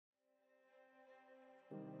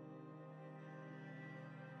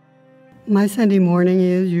My Sunday morning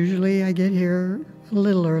is usually I get here a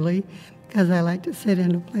little early because I like to sit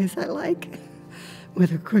in a place I like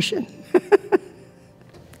with a cushion.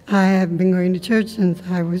 I have been going to church since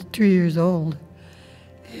I was 2 years old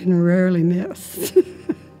and rarely missed.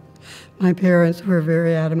 My parents were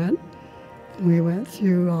very adamant. We went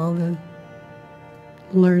through all the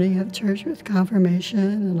learning at church with confirmation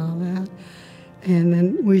and all that. And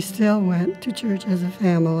then we still went to church as a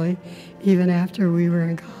family, even after we were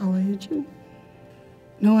in college. And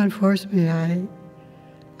no one forced me. I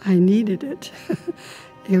needed it.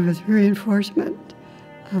 It was reinforcement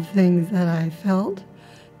of things that I felt,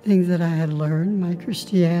 things that I had learned, my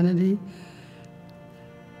Christianity.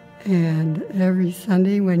 And every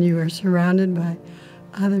Sunday when you were surrounded by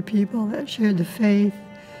other people that shared the faith,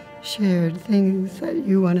 shared things that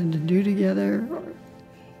you wanted to do together, or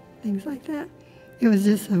things like that. It was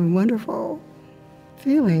just a wonderful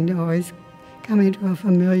feeling to always come into a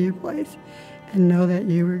familiar place and know that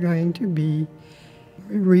you were going to be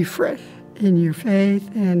refreshed in your faith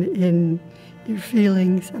and in your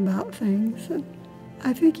feelings about things. And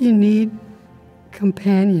I think you need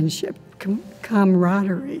companionship,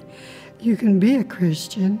 camaraderie. You can be a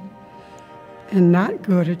Christian and not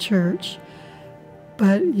go to church,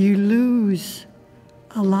 but you lose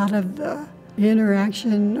a lot of the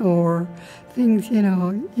interaction or things,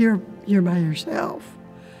 you're by yourself.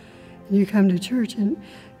 You come to church and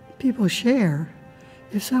people share.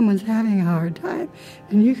 If someone's having a hard time,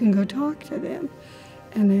 and you can go talk to them.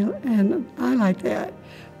 And I like that.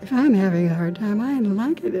 If I'm having a hard time, I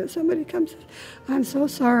like it if somebody comes, I'm so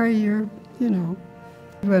sorry When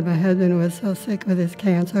my husband was so sick with his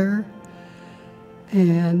cancer,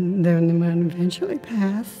 and then when he eventually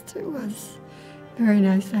passed, it was very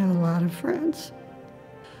nice to have a lot of friends.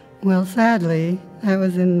 Well, sadly, that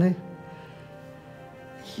was in the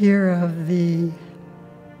year of the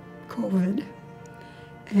COVID,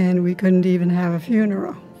 and we couldn't even have a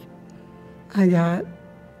funeral. I got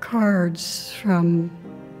cards from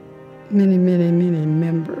many, many, many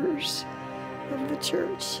members of the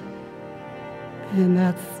church, and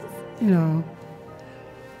that's,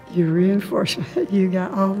 your reinforcement. You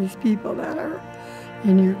got all these people that are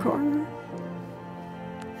in your corner.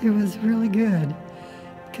 It was really good,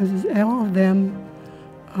 because all of them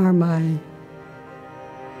are my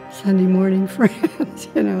Sunday morning friends,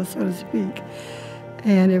 so to speak.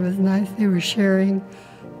 And it was nice. They were sharing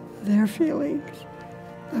their feelings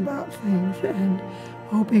about things and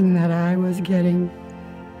hoping that I was getting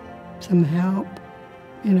some help,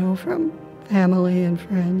 from family and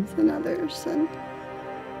friends and others, and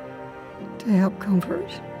to help comfort.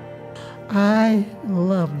 I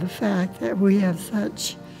love the fact that we have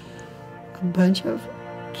such a bunch of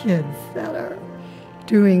kids that are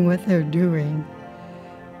doing what they're doing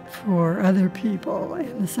for other people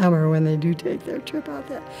in the summer when they do take their trip out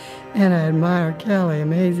there. And I admire Kelly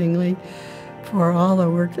amazingly for all the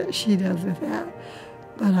work that she does with that.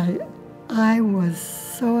 But I was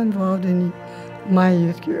so involved in my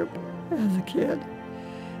youth group as a kid,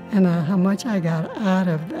 and how much I got out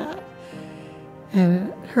of that. And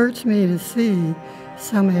it hurts me to see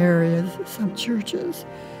some areas, some churches,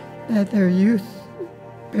 that their youth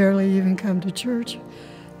barely even come to church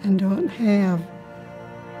and don't have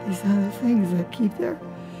these other things that keep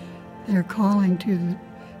their calling to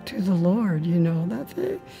the Lord,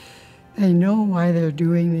 that they know why they're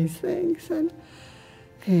doing these things.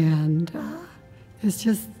 And it's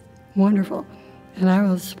just wonderful. And I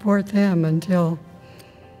will support them until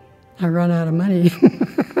I run out of money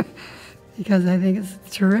because I think it's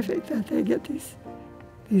terrific that they get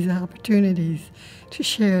these opportunities to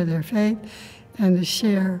share their faith and to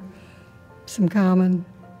share some common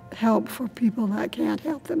help for people that can't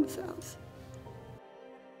help themselves.